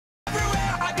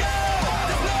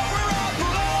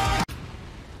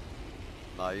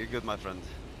You're good, my friend.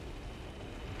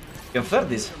 You can third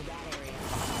this.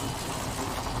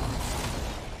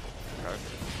 Okay.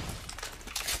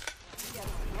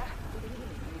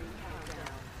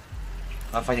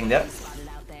 I'm fighting there. Spotted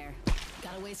out there.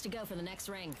 Got a ways to go for the next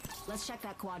ring. Let's check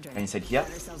that quadrant. And inside here.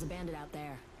 Got ourselves a bandit out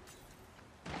there.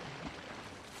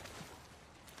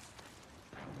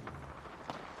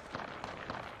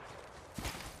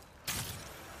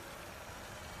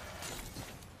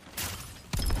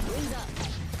 Wings up.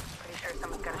 Pretty sure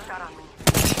someone's got a shot on me.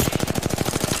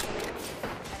 Enemy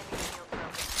shield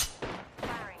broken.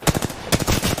 Firing.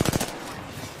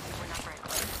 We're not very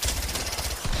close.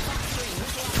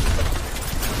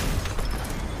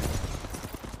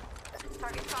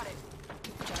 Target spotted.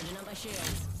 Charging up my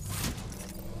shields.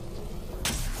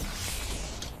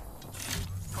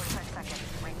 45 seconds.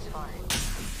 Range far.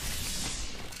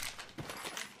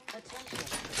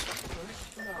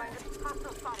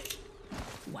 Hostile spotted.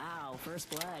 Wow, first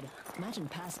blood. Imagine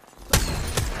pass.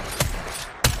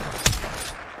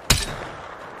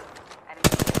 Enemy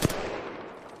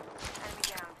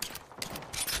down.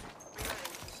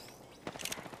 Reloading.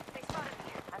 They spotted me.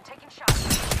 I'm taking shots.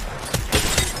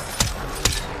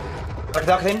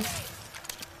 Crack him.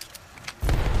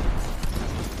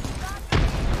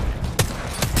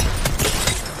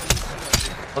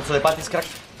 Also the path is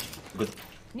cracked. Good.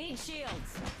 Need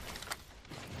shields.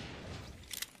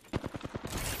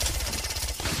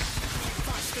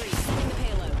 Fox 3, setting the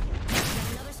payload.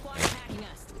 There's another squad attacking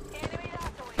us. Enemy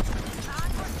laptoid.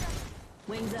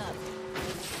 Wings up.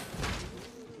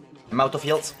 I'm out of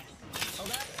heals.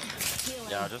 Hold up. Healing.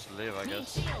 Yeah, just leave, I Need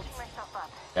guess. shields. Myself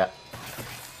up. Yeah.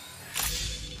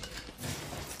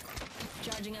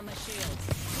 Charging up my shields.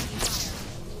 Taking fire.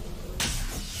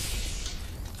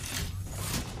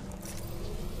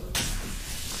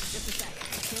 Just a sec.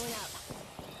 Healing up.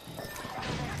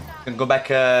 You can go back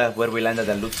where we landed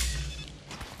and loot.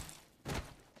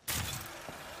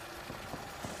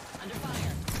 Under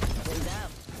fire. Wings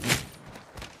up.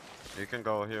 You can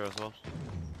go here as well.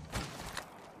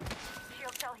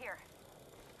 Shield cell here.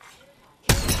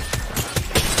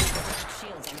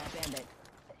 Shields on that bandit.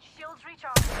 Shields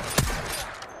recharged.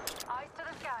 Eyes to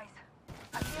the skies.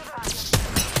 I feel that.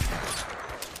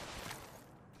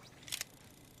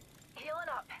 Healing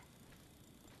up.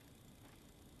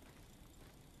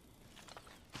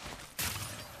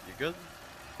 You good?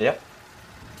 Yep.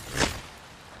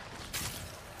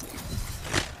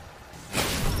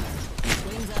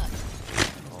 Wings up.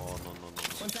 Oh, no.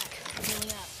 One sec.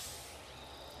 Healing up.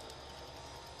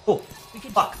 Oh,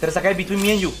 fuck, there's a guy between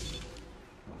me and you.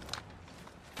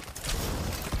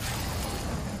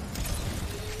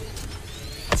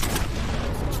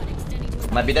 Squad extending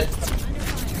to Might be dead. under fire.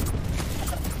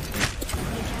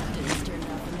 The captain's turned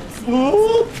off the no see.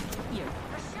 Ooh. Here.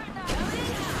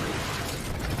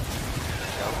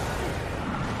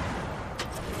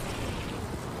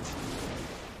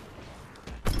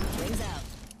 Wings out.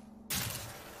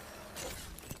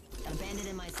 Got a bandit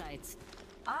in my sights.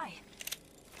 Aye.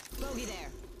 Bogey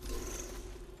there.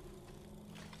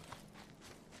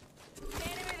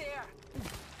 Enemy there.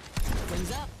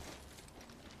 Wings up.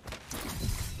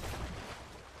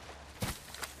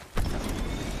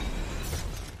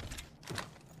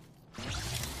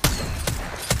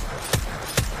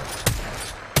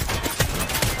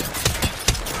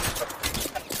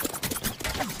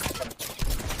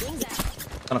 Wings out.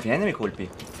 Sono finendo i miei colpi.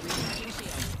 Recharging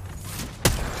shield.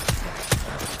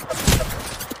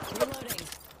 Reloading.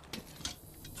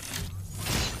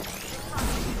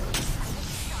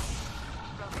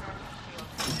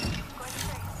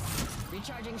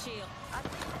 Recharging shield.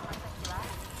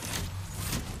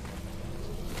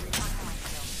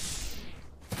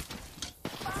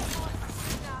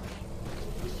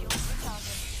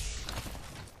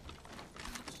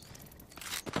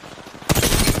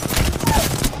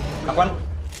 Knock one.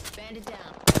 Bandit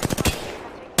down.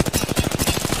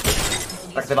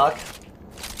 Crack the back.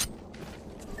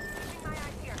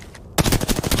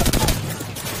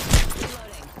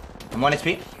 Reloading. I'm 1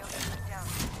 HP.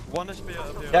 One HP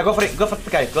up here. Yeah, go for it. Go for the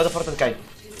guy. Go for the guy.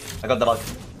 I got the bug.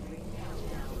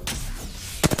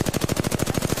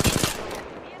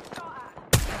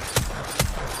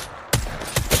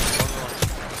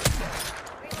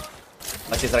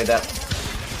 Like he's right there.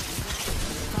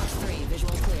 Fox 3,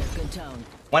 visual clear, good tone.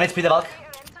 1 HP the bulk.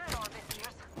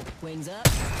 Wings up.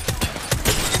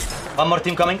 One more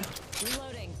team coming.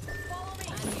 Reloading.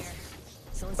 I'm here.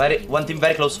 Someone's Very, one team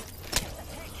very close.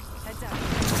 Heads up.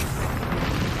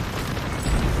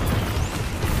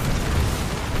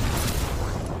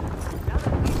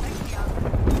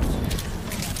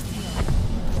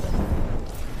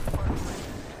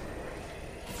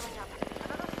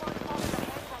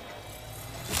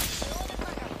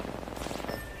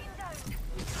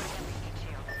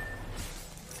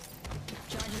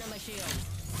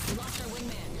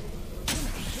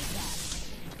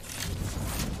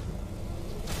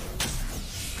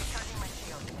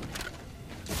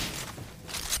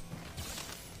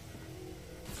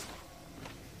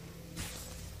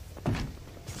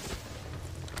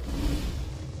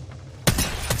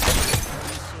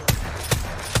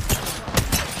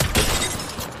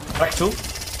 Crack 2.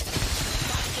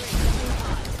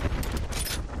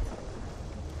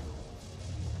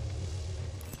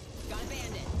 Got a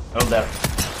bandit. All there.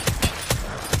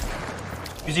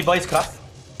 Easy boys, crap.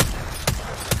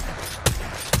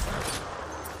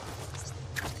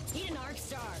 Need an arc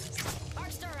star.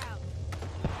 Arc star out.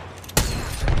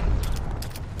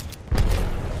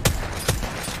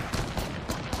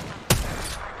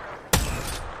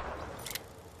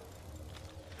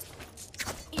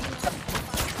 Eat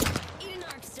an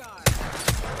arc star.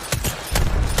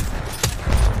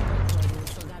 We've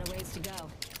still got a ways to go.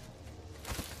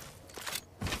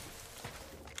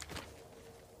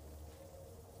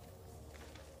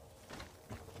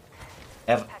 I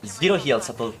have 0 heals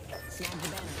at all. Snag the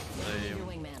banner. Your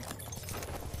wingman.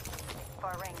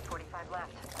 Far ring, 45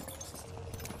 left.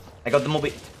 I got the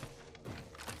movie.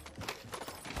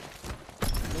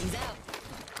 Wings out.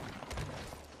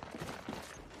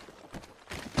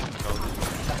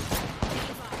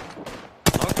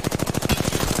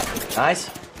 Nice.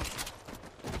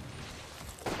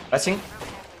 Pressing.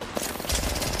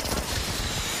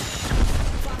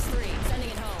 Fox 3,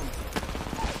 sending it home.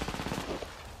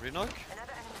 Renock?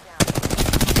 Another enemy down.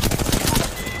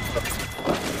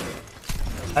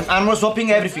 I'm armor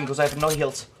swapping everything because I have no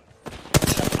heals.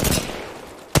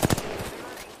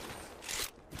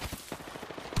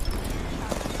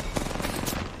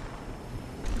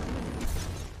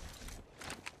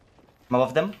 I'm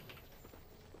above them.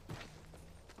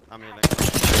 I'm healing.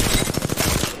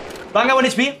 Banga 1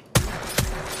 HP.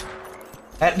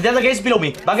 The other guy is below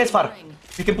me. Banga is far.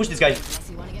 You can push this guy. Unless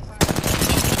you want to get far.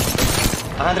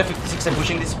 156, I'm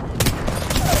pushing this.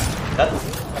 That.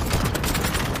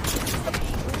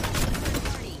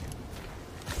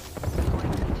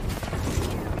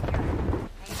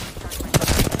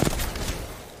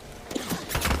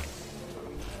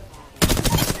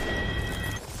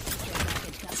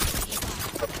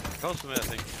 Close to me, I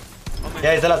think. Oh my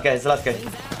Yeah, it's the last guy, it's the last guy.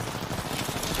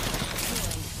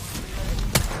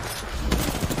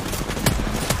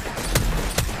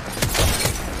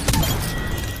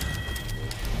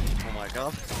 Oh my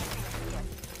god.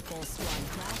 Full squad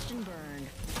crashed and burned.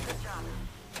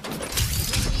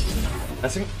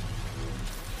 Pressing.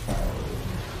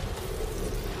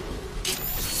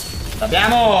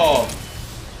 L'abbiamo!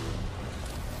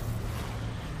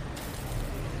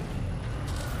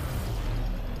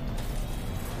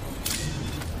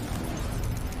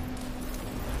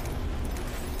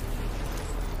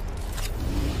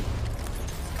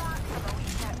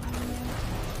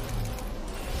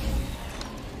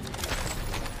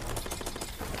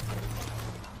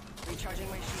 Recharging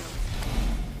my shield.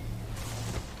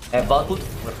 I have bulk put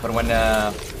for when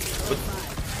put.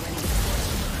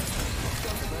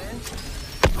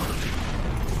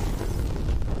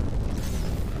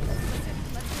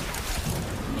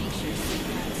 Make sure you keep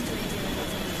that straight in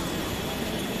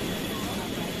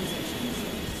upright positions.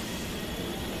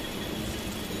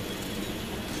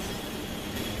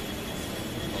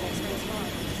 X-ray's far.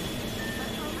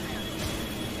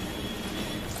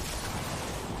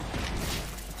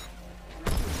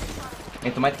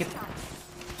 Need to might kit.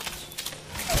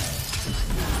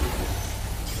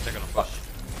 They're gonna push.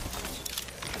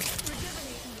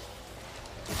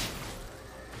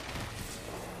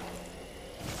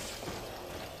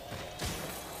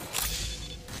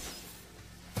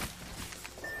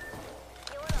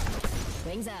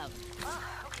 Wings out.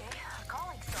 Ah, okay.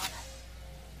 Calling son.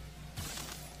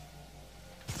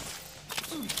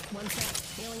 One sec.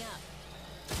 Healing up.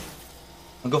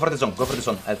 Go for the zone, go for the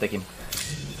zone. I'll take him.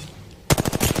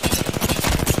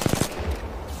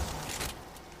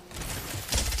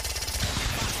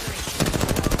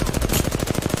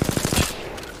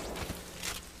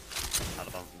 I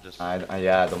don't know, just...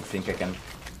 Yeah, I don't think I can.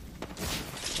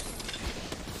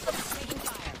 Taking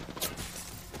fire.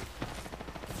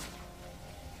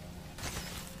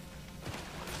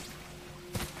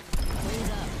 Wings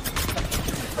up.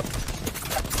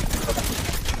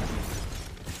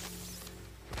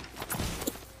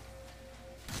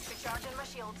 Recharging my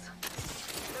shields.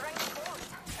 The ring's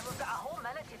closed, and we've got a whole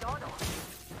minute to dawdle.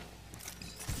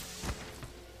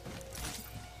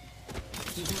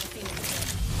 Using my Phoenix.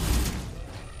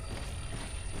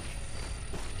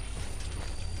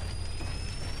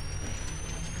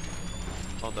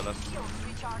 On the left. Shields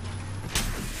recharging.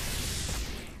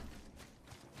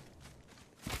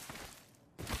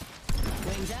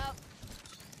 Wings out.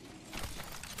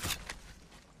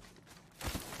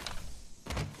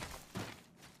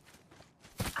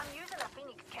 I'm using a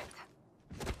Phoenix kit.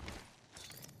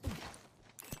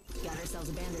 Got ourselves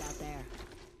a bandit out there.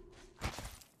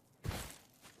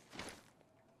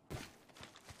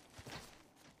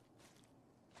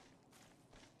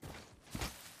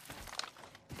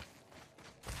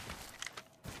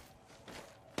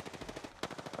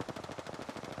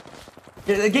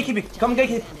 Gatekeeping. Come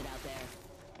gatekeep. Bandit out there.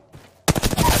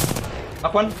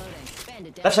 Knock one. Loading.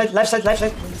 Bandit down. Left side, left side, left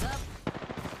side. Wings up.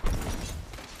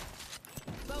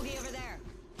 Bogey over there.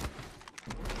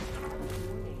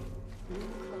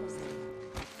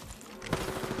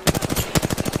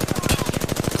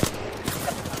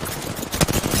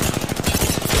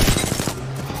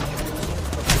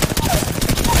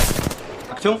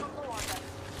 Knock two.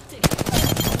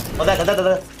 Oh,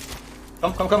 that.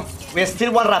 Come. We are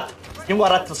still one rat. Still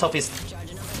one rat to southeast.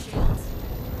 Charging up my shields.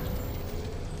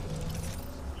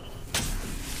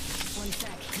 One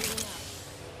sec. Healing up.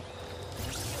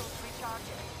 Shields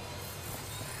recharging.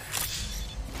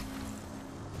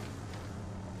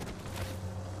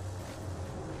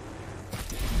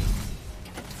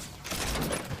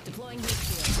 Deploying heat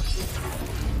shield.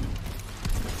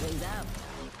 Wings out.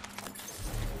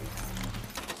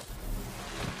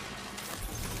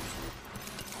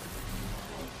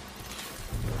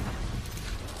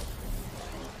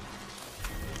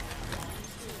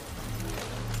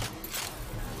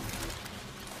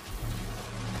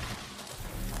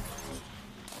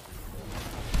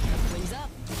 Wings up.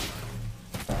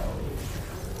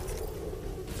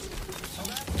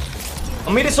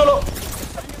 Non mi solo.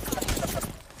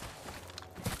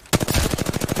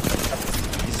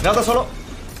 He's not solo.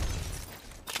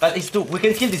 But it's two. We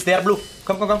can kill this. They are blue.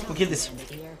 Come. We kill this. Bandit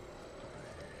here.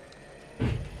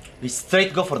 We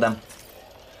straight go for them.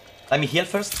 Let me heal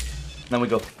first. Then we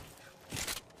go.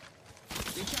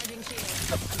 Recharging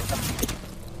shield.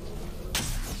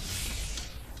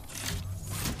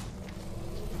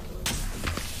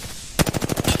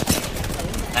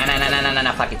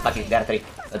 Nah. Fuck it. There are three.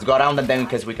 Let's go around and then in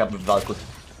case we come with Valkut.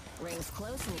 Rings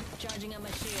close and charging up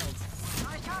my shields.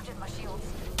 Recharging my shields.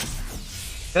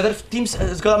 The other teams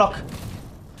is gonna knock.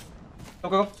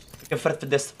 Go. We can fight with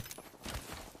this.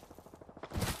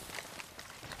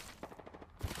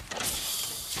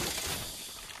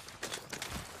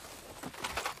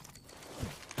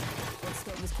 Let's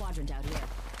scope this quadrant out here.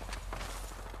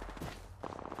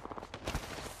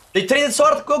 They traded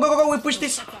sword. Go. We push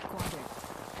this. That quadrant.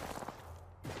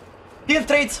 Heal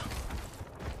trades.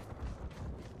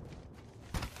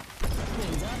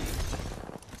 Wings up.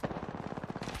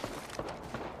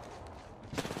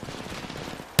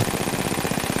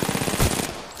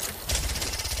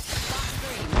 Box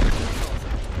 3. Missiles.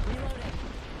 Reloading.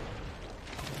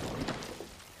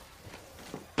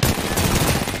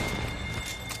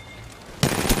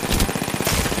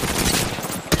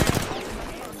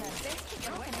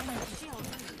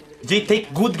 G,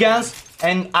 take good guns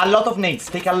and a lot of nades.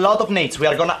 Take a lot of nades. We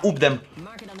are gonna oop them.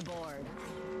 Mark it on the board.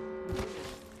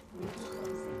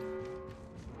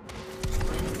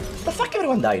 The fuck,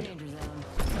 everyone died. Danger zone.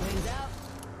 Wings out.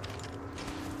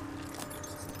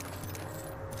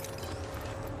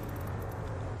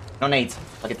 No nades.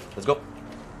 Fuck it. Let's go.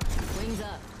 Wings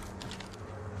up.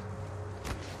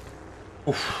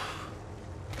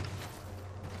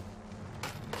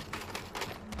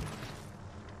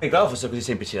 Ricordavo fosse così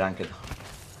semplice anche.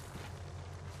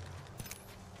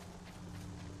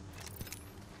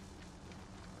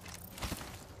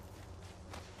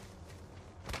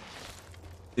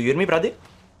 Do you hear me, Brady?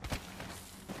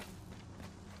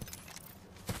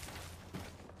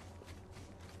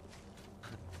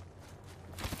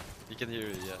 He can hear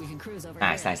you, yeah. We can cruise over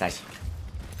Nice. here.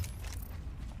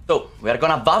 So, we are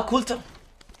gonna Valkult.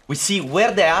 We see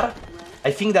where they are. I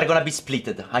think they're gonna be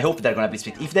splitted. I hope they're gonna be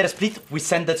split. If they're split, we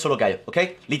send that solo guy,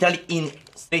 okay? Literally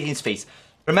straight in his face.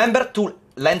 Remember to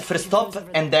land first stop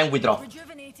and then we drop.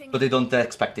 Rejuvenating. So they don't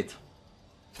expect it.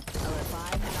 Alert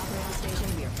 5, operating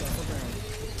station, we are clear for burn.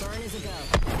 Burn is a go.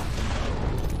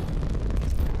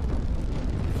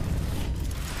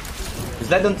 We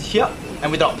slide on here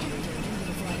and we drop. Return to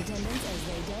the flight attendants as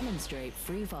they demonstrate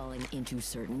free falling into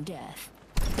certain death.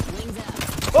 Wings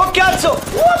out. Oh cazzo!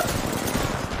 What?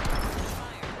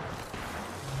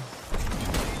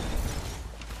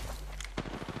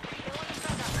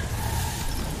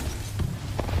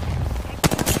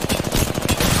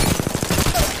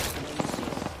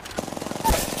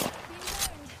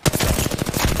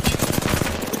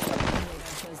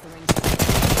 Radar shows the ring.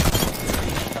 Gotcha.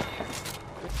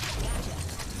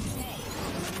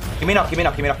 Give me knock. This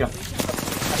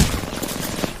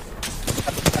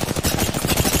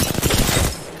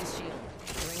shield.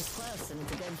 The ring's close and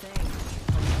it's a good thing.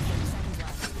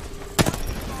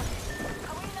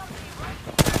 Only 30 seconds left.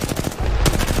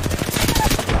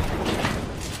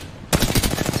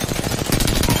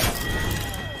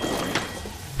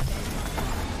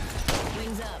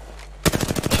 Wings up.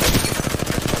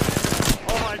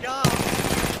 Oh my god!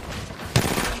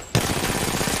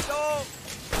 No!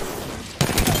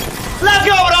 Let's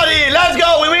go, Brody!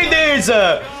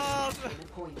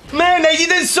 Man, I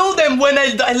didn't saw them when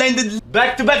I landed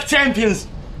back-to-back champions.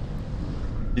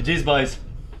 GG's, boys.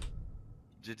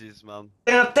 GG's, man.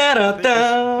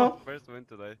 Ta-ta-ta-ta. First win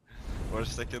today. Or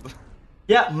second.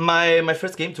 Yeah, my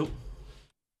first game too.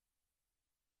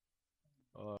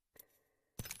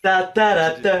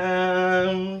 Ta-ta-ta-ta.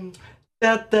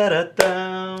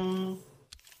 Ta-ta-ta-ta.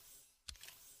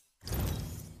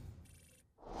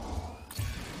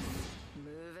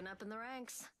 Moving up in the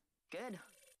ranks. Good.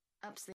 Ups the